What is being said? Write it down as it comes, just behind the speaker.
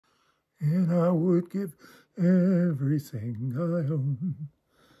And I would give everything I own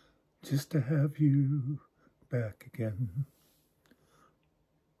just to have you back again.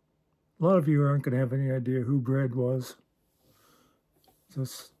 A lot of you aren't going to have any idea who Bread was.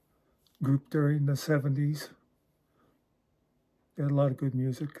 This group during the 70s. They had a lot of good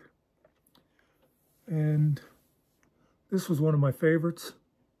music. And this was one of my favorites.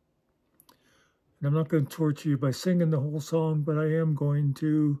 And I'm not going to torture you by singing the whole song, but I am going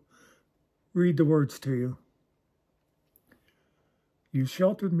to read the words to you. You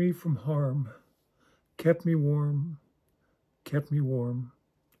sheltered me from harm, kept me warm, kept me warm.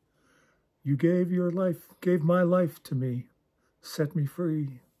 You gave my life to me, set me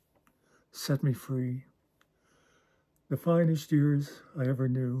free, set me free. The finest years I ever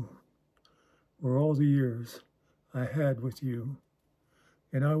knew were all the years I had with you,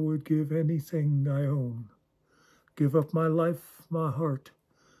 and I would give anything I own, give up my life, my heart,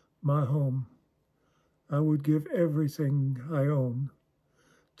 my home. I would give everything I own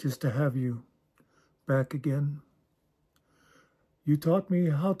just to have you back again. You taught me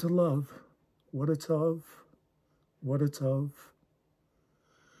how to love, what it's of, what it's of.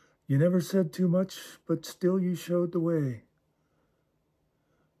 You never said too much, but still you showed the way.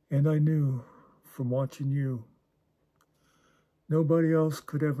 And I knew from watching you, nobody else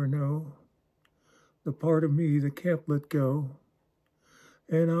could ever know the part of me that can't let go.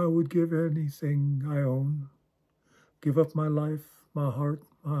 And I would give anything I own, give up my life, my heart,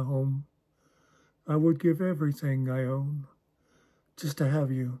 my home. I would give everything I own just to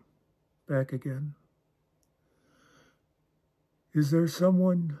have you back again. Is there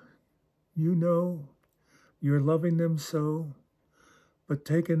someone you know, you're loving them so, but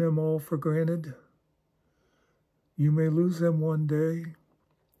taking them all for granted? You may lose them one day.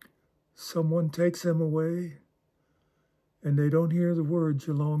 Someone takes them away, and they don't hear the words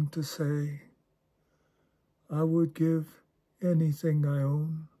you long to say. I would give anything I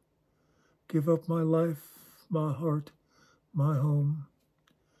own, give up my life, my heart, my home.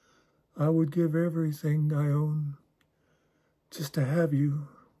 I would give everything I own just to have you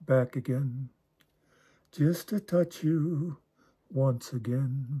back again, just to touch you once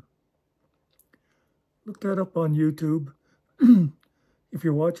again. Look that up on YouTube. If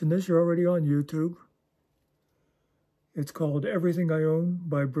you're watching this, you're already on YouTube. It's called Everything I Own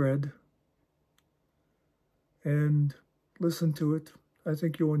by Bread. And listen to it. I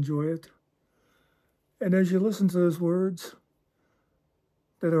think you'll enjoy it. And as you listen to those words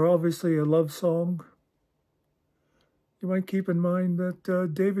that are obviously a love song, you might keep in mind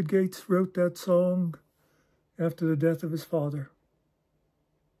that David Gates wrote that song after the death of his father.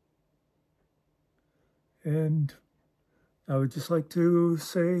 And I would just like to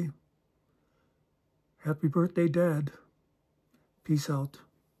say, happy birthday, Dad. Peace out.